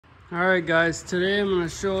Alright guys, today I'm going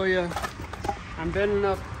to show you, I'm bending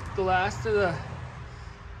up the last of the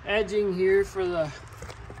edging here for the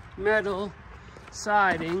metal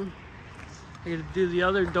siding. I got to do the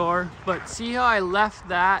other door, but see how I left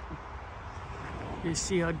that? You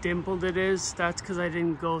see how dimpled it is? That's because I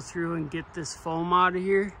didn't go through and get this foam out of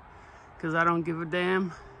here, because I don't give a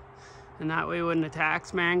damn. And that way when the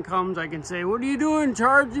tax man comes, I can say, what are you doing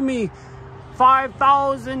charging me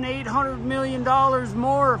 $5,800 million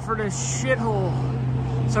more for this shithole?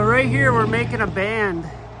 So right here, we're making a band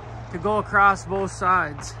to go across both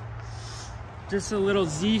sides. Just a little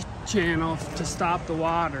Z channel to stop the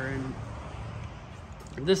water.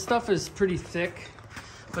 And this stuff is pretty thick,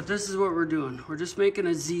 but this is what we're doing. We're just making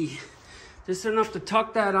a Z. Just enough to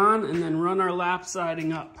tuck that on and then run our lap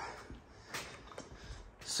siding up.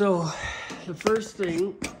 So the first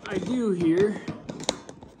thing I do here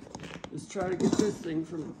is try to get this thing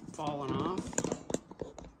from falling off.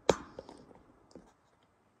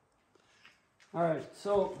 All right,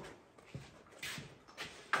 so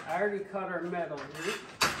I already cut our metal here.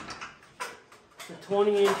 It's a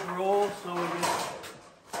 20-inch roll, so we get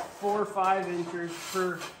 4 or 5 inches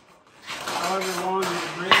per however long the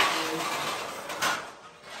break is.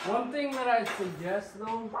 One thing that I suggest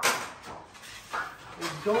though is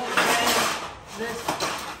don't bend this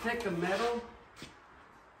thick of metal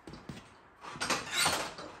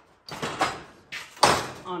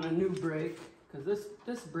on a new brake, because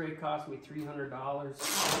this brake cost me $300 a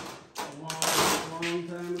long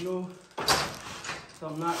time ago, so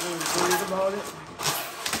I'm not really worried about it.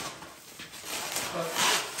 But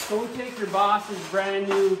don't take your boss's brand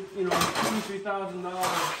new, $2,000, $3,000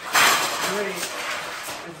 brake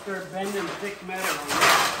and start bending thick metal on it.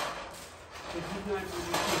 It's just not going to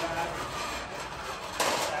be too bad.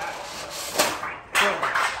 So,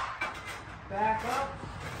 back up.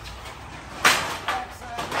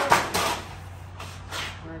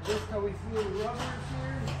 Just how we feel the rubbers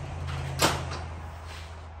here.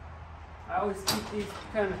 I always keep these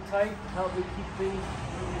kind of tight to help me keep things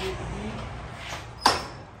where they need to be.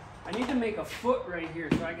 I need to make a foot right here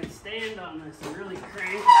so I can stand on this and really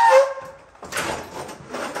crank.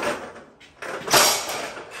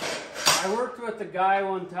 I worked with a guy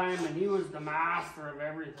one time and he was the master of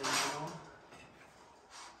everything,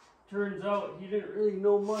 Turns out he didn't really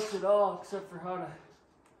know much at all except for how to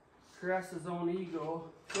caress his own ego,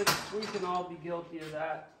 which we can all be guilty of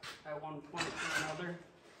that at one point or another.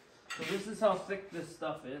 So this is how thick this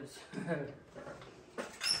stuff is. That's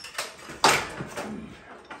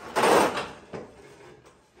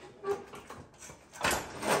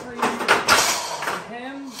how you use the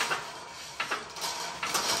hem.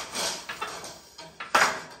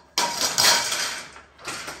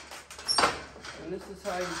 And this is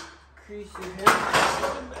how you crease your hem a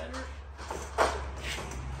little better.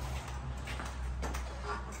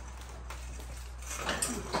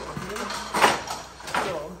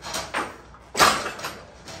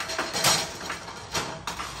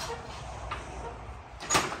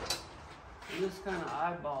 Just kind of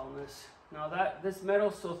eyeballing this. Now this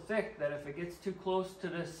metal's so thick that if it gets too close to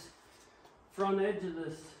this front edge of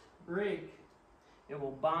this brake, it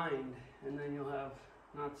will bind, and then you'll have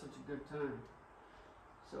not such a good time.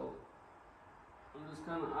 So I'm just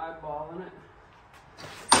kind of eyeballing it.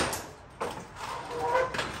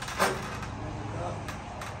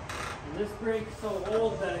 And this brake's so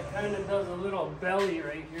old that it kind of does a little belly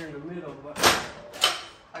right here in the middle, but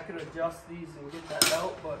I could adjust these and get that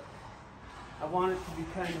out, but I want it to be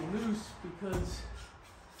kind of loose because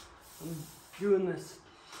I'm doing this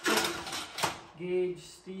gauge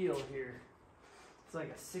steel here. It's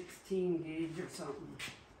like a 16 gauge or something,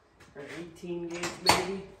 or 18 gauge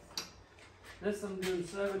maybe. This I'm doing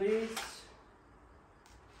 7/8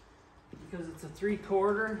 because it's a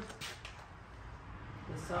 3/4.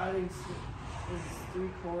 The siding is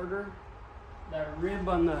 3/4. That rib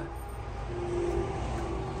on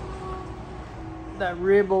that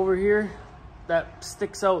rib over here, that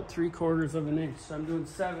sticks out 3/4 of an inch. So I'm doing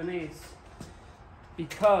 7/8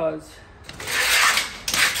 because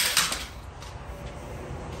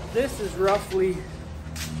this is roughly, I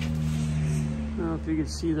don't know if you can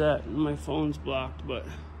see that, my phone's blocked, but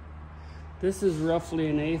this is roughly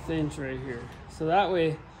an 1/8 inch right here. So that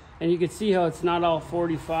way, and you can see how it's not all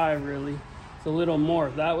 45 really, it's a little more.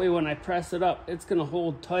 That way when I press it up, it's gonna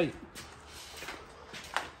hold tight.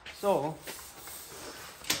 So,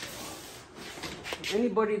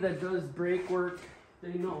 anybody that does brake work,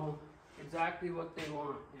 they know exactly what they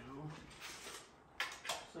want,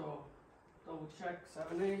 So, double check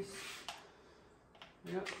 7/8.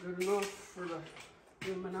 Yep, good enough for the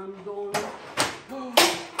rimming I'm going. Look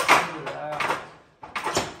at that.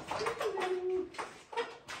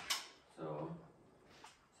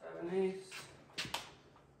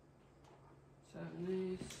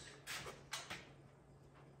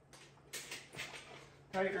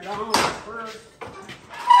 tighten her down first.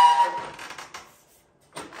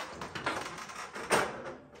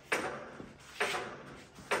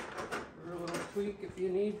 Or a little tweak if you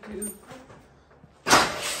need to.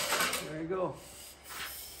 There you go.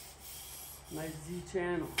 Nice Z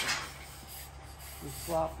channel. Just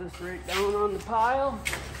slop this right down on the pile.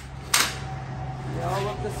 They all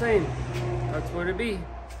look the same. That's what it be.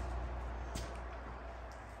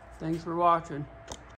 Thanks for watching.